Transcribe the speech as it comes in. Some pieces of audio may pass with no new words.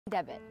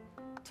Debit,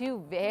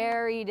 two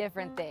very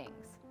different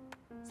things.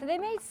 So they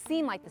may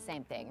seem like the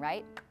same thing,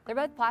 right? They're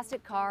both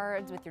plastic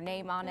cards with your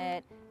name on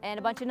it and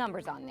a bunch of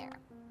numbers on there.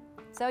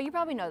 So you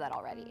probably know that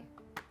already.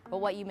 But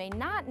what you may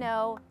not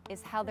know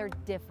is how they're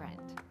different.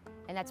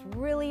 And that's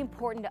really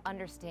important to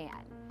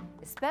understand,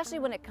 especially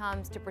when it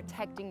comes to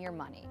protecting your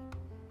money.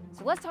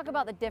 So let's talk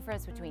about the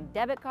difference between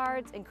debit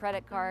cards and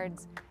credit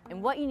cards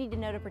and what you need to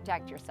know to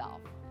protect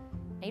yourself.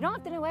 And you don't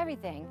have to know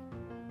everything,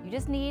 you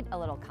just need a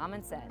little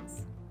common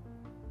sense.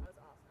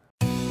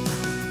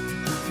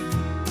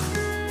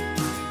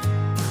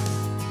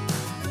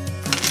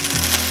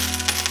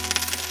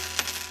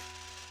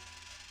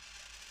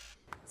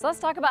 So let's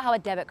talk about how a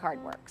debit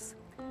card works.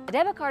 A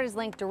debit card is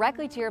linked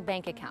directly to your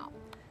bank account.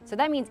 So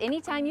that means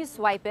anytime you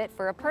swipe it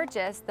for a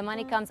purchase, the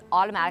money comes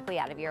automatically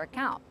out of your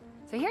account.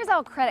 So here's how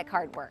a credit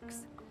card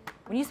works.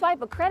 When you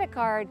swipe a credit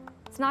card,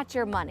 it's not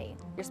your money.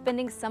 You're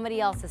spending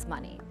somebody else's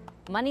money.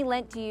 Money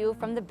lent to you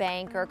from the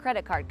bank or a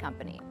credit card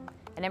company.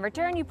 And in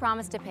return, you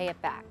promise to pay it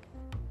back.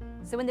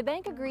 So when the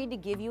bank agreed to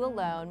give you a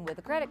loan with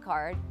a credit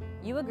card,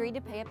 you agreed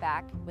to pay it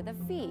back with a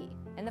fee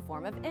in the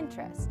form of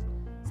interest.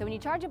 So when you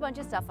charge a bunch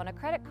of stuff on a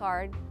credit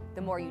card,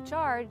 the more you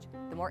charge,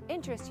 the more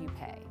interest you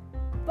pay.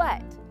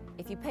 But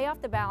if you pay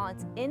off the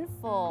balance in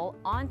full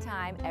on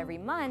time every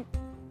month,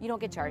 you don't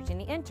get charged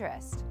any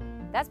interest.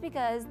 That's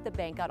because the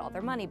bank got all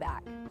their money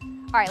back.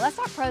 All right, let's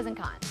talk pros and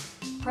cons.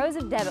 Pros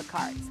of debit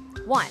cards.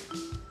 1,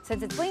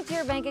 since it's linked to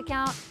your bank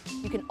account,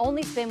 you can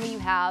only spend what you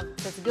have,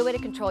 so it's a good way to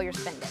control your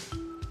spending.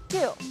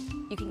 2,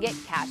 you can get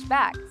cash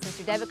back since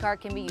your debit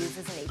card can be used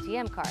as an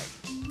ATM card.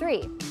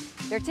 3,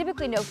 there are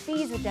typically no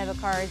fees with debit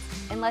cards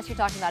unless you're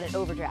talking about an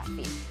overdraft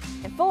fee.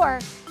 And 4,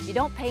 you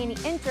don't pay any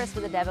interest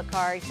with a debit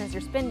card since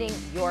you're spending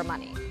your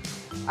money.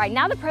 All right,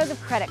 now the pros of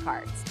credit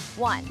cards.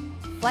 1,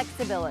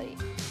 flexibility.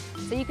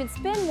 So you can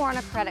spend more on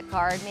a credit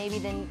card maybe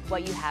than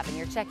what you have in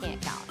your checking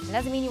account. It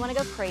doesn't mean you want to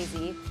go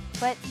crazy,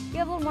 but you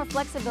have a little more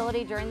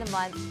flexibility during the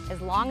month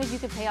as long as you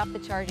can pay off the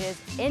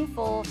charges in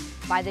full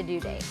by the due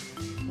date.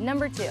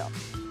 Number 2,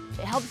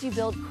 it helps you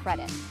build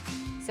credit.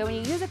 So when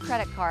you use a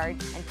credit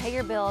card and pay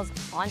your bills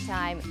on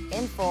time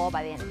in full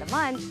by the end of the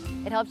month,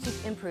 it helps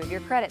you improve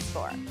your credit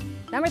score.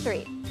 Number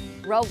 3,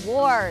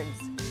 rewards.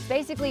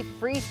 Basically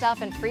free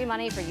stuff and free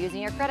money for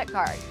using your credit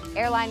card.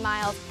 Airline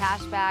miles,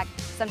 cash back,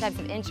 some types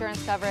of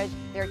insurance coverage.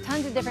 There are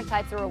tons of different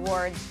types of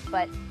rewards,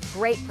 but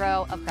great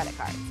pro of credit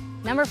cards.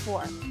 Number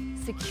 4,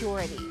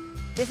 security.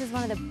 This is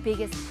one of the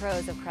biggest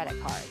pros of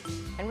credit cards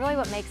and really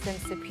what makes them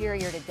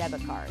superior to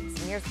debit cards. And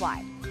here's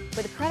why.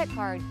 With a credit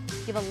card,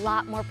 you have a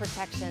lot more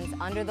protections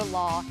under the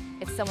law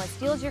if someone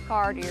steals your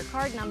card or your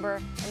card number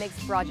and makes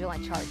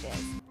fraudulent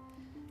charges.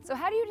 So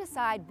how do you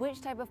decide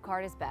which type of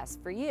card is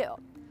best for you?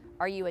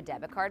 Are you a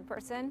debit card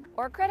person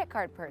or a credit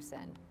card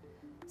person?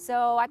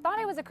 So I thought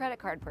I was a credit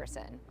card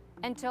person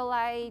until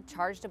I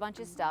charged a bunch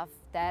of stuff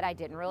that I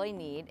didn't really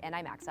need and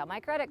I maxed out my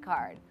credit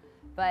card.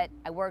 But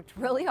I worked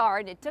really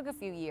hard, it took a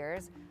few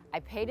years,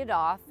 I paid it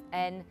off,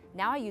 and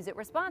now I use it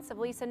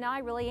responsibly, so now I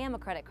really am a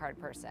credit card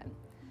person.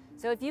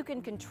 So if you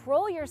can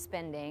control your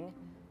spending,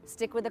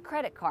 stick with a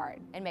credit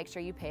card and make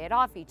sure you pay it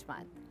off each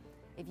month.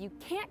 If you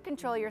can't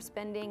control your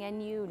spending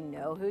and you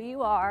know who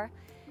you are,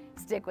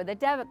 stick with a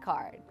debit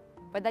card.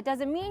 But that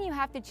doesn't mean you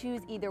have to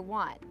choose either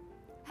one.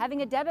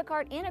 Having a debit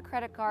card and a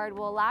credit card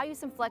will allow you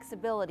some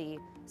flexibility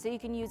so you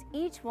can use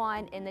each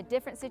one in the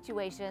different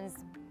situations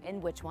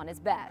and which one is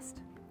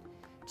best.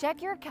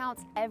 Check your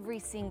accounts every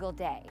single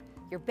day.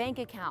 Your bank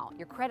account,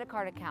 your credit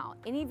card account,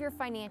 any of your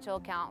financial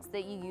accounts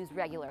that you use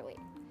regularly.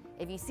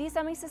 If you see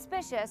something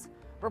suspicious,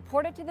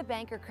 report it to the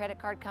bank or credit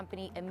card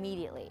company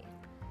immediately.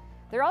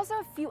 There are also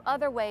a few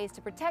other ways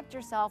to protect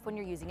yourself when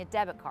you're using a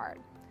debit card.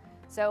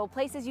 So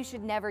places you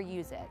should never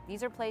use it.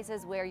 These are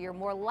places where you're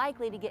more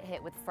likely to get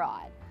hit with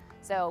fraud.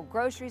 So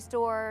grocery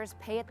stores,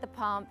 pay at the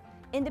pump,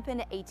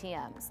 independent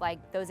ATMs, like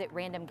those at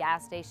random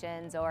gas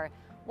stations or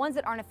ones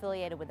that aren't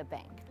affiliated with a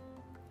bank.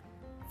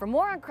 For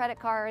more on credit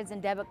cards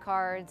and debit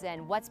cards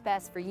and what's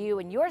best for you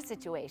in your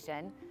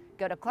situation,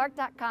 go to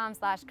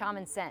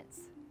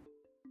clark.com/commonsense.